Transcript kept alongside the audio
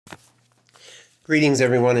Greetings,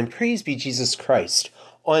 everyone, and praise be Jesus Christ.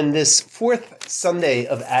 On this fourth Sunday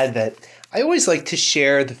of Advent, I always like to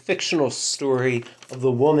share the fictional story of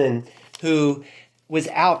the woman who was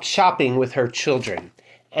out shopping with her children.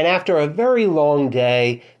 And after a very long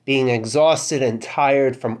day, being exhausted and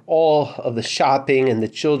tired from all of the shopping and the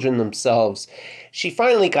children themselves, she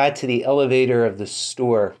finally got to the elevator of the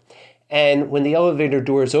store. And when the elevator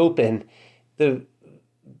doors open, the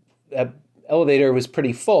elevator was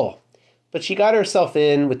pretty full. But she got herself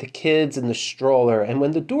in with the kids and the stroller, and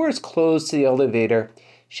when the doors closed to the elevator,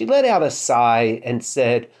 she let out a sigh and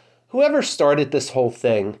said, "Whoever started this whole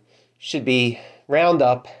thing should be round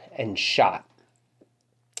up and shot."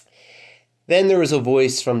 Then there was a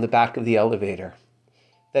voice from the back of the elevator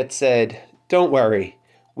that said, "Don't worry,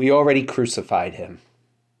 we already crucified him."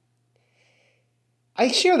 I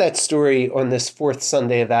share that story on this fourth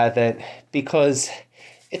Sunday of Advent because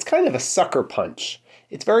it's kind of a sucker punch.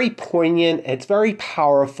 It's very poignant, it's very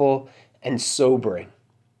powerful and sobering.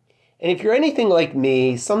 And if you're anything like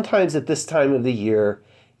me, sometimes at this time of the year,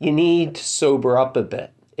 you need to sober up a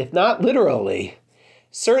bit. If not literally,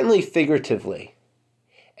 certainly figuratively.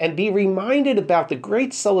 And be reminded about the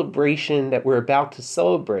great celebration that we're about to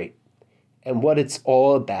celebrate and what it's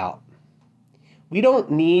all about. We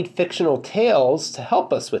don't need fictional tales to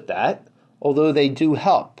help us with that, although they do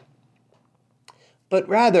help. But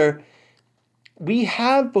rather, we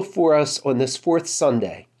have before us on this fourth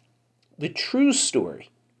Sunday the true story,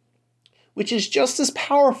 which is just as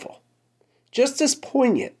powerful, just as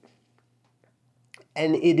poignant,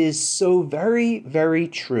 and it is so very, very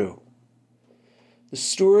true. The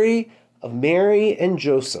story of Mary and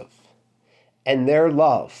Joseph and their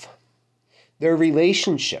love, their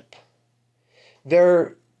relationship,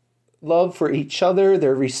 their love for each other,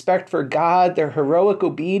 their respect for God, their heroic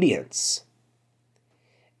obedience.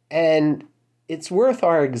 And it's worth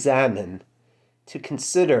our examine to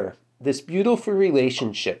consider this beautiful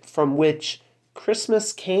relationship from which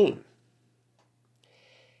Christmas came.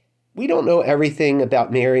 We don't know everything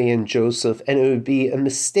about Mary and Joseph, and it would be a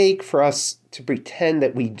mistake for us to pretend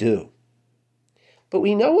that we do. But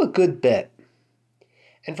we know a good bit.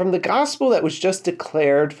 And from the gospel that was just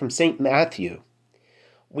declared from St. Matthew,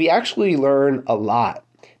 we actually learn a lot.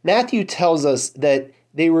 Matthew tells us that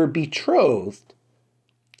they were betrothed,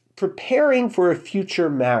 preparing for a future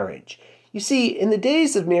marriage. You see, in the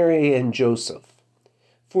days of Mary and Joseph,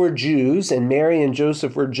 for Jews, and Mary and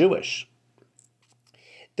Joseph were Jewish,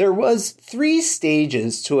 there was 3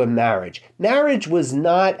 stages to a marriage. Marriage was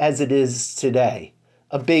not as it is today,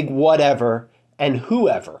 a big whatever and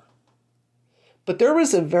whoever. But there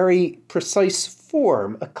was a very precise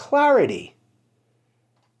form, a clarity,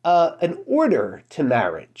 an order to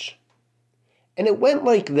marriage. And it went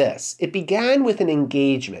like this. It began with an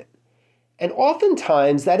engagement. And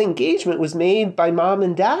oftentimes that engagement was made by mom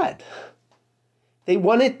and dad. They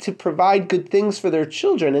wanted to provide good things for their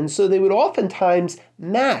children, and so they would oftentimes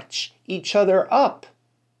match each other up.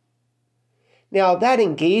 Now, that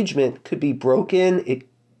engagement could be broken. It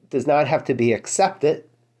does not have to be accepted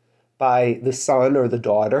by the son or the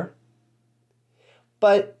daughter.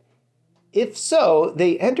 But if so,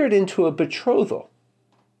 they entered into a betrothal.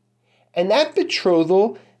 And that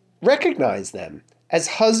betrothal recognized them as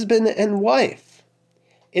husband and wife.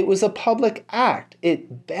 It was a public act.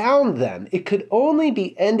 It bound them. It could only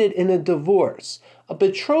be ended in a divorce. A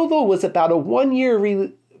betrothal was about a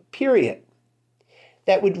 1-year period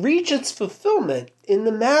that would reach its fulfillment in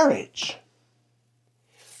the marriage.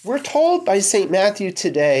 We're told by St. Matthew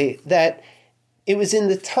today that it was in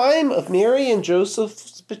the time of Mary and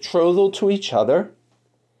Joseph's betrothal to each other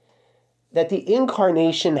that the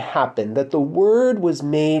incarnation happened, that the Word was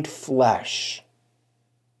made flesh.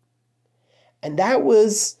 And that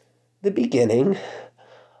was the beginning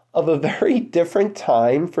of a very different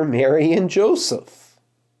time for Mary and Joseph.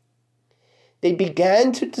 They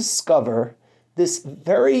began to discover this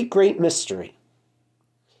very great mystery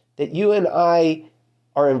that you and I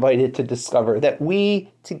are invited to discover, that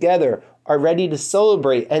we together are ready to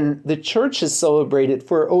celebrate, and the church has celebrated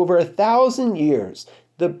for over 1,000 years,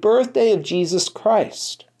 the birthday of Jesus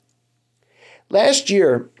Christ. Last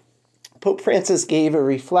year, Pope Francis gave a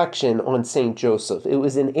reflection on St. Joseph. It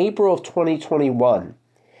was in April of 2021.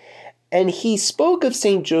 And he spoke of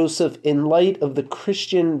St. Joseph in light of the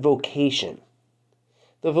Christian vocation.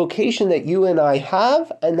 The vocation that you and I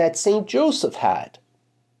have and that St. Joseph had.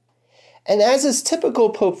 And as is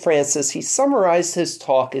typical Pope Francis, he summarized his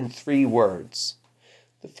talk in 3 words.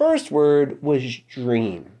 The first word was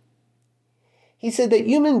dream. He said that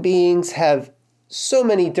human beings have so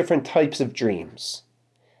many different types of dreams.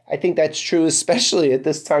 I think that's true, especially at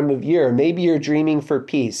this time of year. Maybe you're dreaming for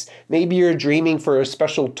peace. Maybe you're dreaming for a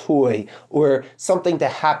special toy or something to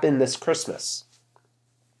happen this Christmas.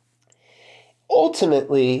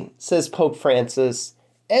 Ultimately, says Pope Francis,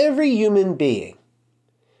 every human being,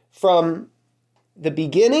 from the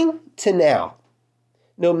beginning to now,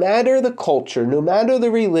 no matter the culture, no matter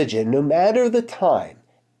the religion, no matter the time,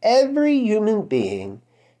 every human being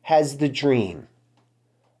has the dream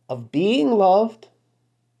of being loved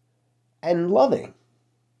and loving.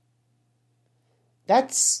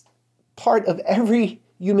 That's part of every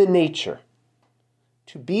human nature,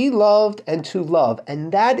 to be loved and to love,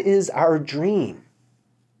 and that is our dream.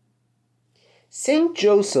 Saint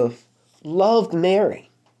Joseph loved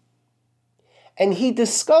Mary, and he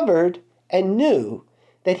discovered and knew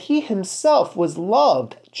that he himself was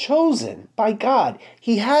loved, chosen by God.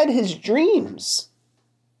 He had his dreams,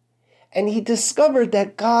 and he discovered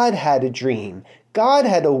that God had a dream. God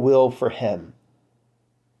had a will for him.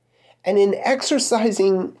 And in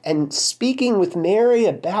exercising and speaking with Mary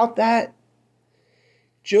about that,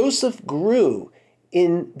 Joseph grew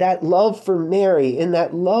in that love for Mary, in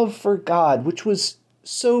that love for God, which was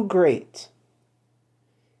so great.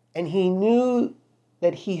 And he knew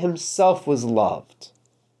that he himself was loved.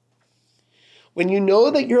 When you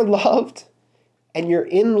know that you're loved and you're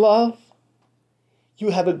in love, you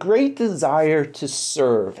have a great desire to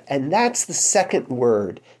serve. And that's the second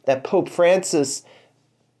word that Pope Francis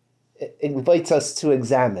invites us to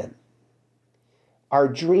examine. Our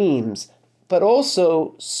dreams, but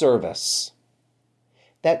also service.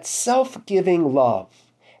 That self-giving love.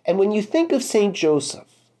 And when you think of St. Joseph,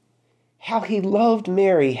 how he loved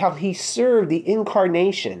Mary, how he served the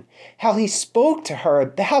incarnation, how he spoke to her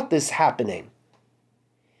about this happening,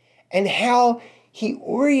 and how he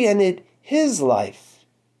oriented his life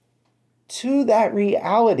to that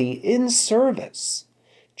reality in service,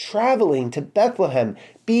 traveling to Bethlehem,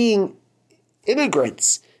 being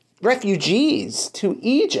immigrants, refugees to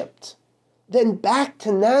Egypt, then back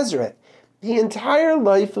to Nazareth. The entire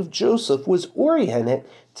life of Joseph was oriented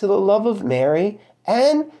to the love of Mary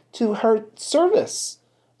and to her service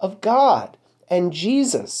of God and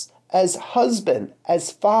Jesus as husband,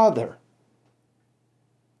 as father.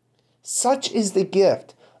 Such is the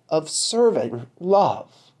gift of serving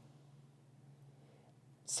love.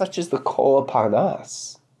 Such is the call upon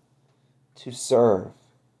us to serve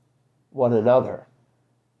one another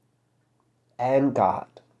and God.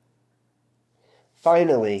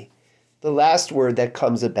 Finally, the last word that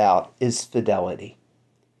comes about is fidelity.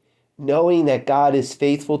 Knowing that God is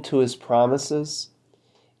faithful to his promises,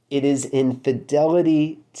 it is in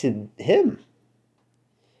fidelity to him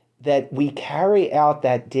that we carry out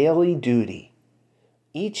that daily duty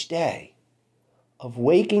each day of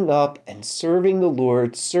waking up and serving the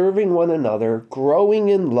Lord, serving one another, growing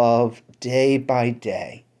in love day by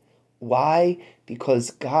day. Why?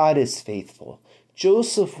 Because God is faithful.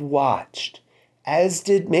 Joseph watched, as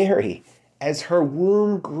did Mary, as her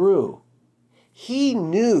womb grew. He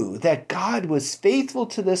knew that God was faithful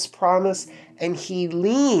to this promise, and he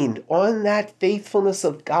leaned on that faithfulness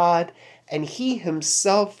of God, and he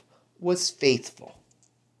himself was faithful.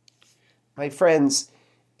 My friends,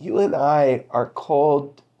 you and I are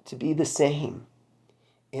called to be the same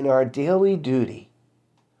in our daily duty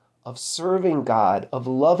of serving God, of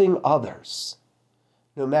loving others,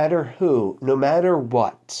 no matter who, no matter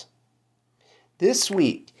what. This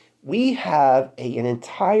week, we have an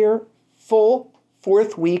entire full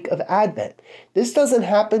fourth week of Advent. This doesn't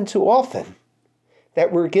happen too often,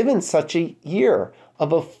 that we're given such a year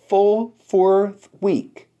of a full fourth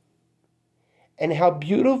week. And how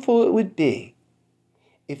beautiful it would be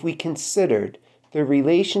if we considered the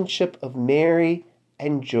relationship of Mary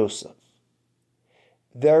and Joseph,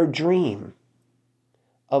 their dream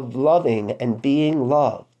of loving and being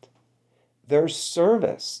loved, their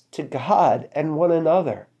service to God and one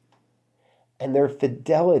another, and their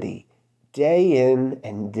fidelity day in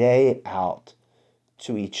and day out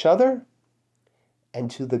to each other and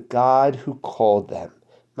to the God who called them.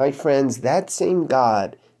 My friends, that same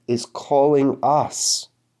God is calling us.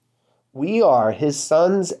 We are his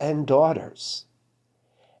sons and daughters.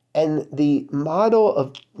 And the model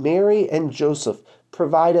of Mary and Joseph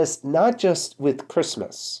provide us not just with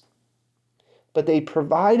Christmas, but they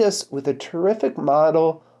provide us with a terrific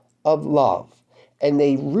model of love. And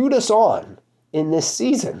they root us on in this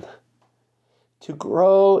season to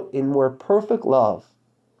grow in more perfect love,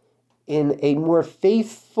 in a more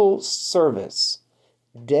faithful service,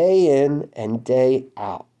 day in and day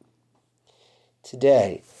out.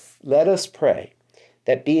 Today, let us pray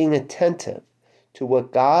that being attentive to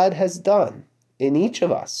what God has done in each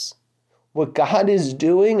of us, what God is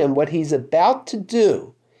doing and what he's about to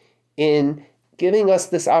do in giving us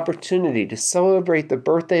this opportunity to celebrate the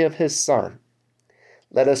birthday of his Son,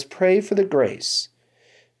 let us pray for the grace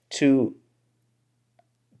to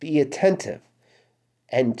be attentive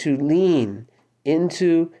and to lean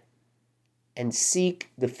into and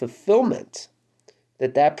seek the fulfillment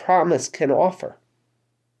that promise can offer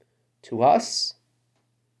to us,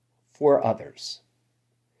 for others.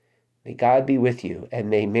 May God be with you, and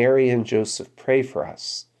may Mary and Joseph pray for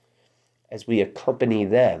us as we accompany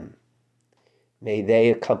them. May they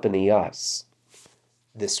accompany us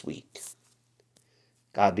this week.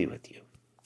 God be with you.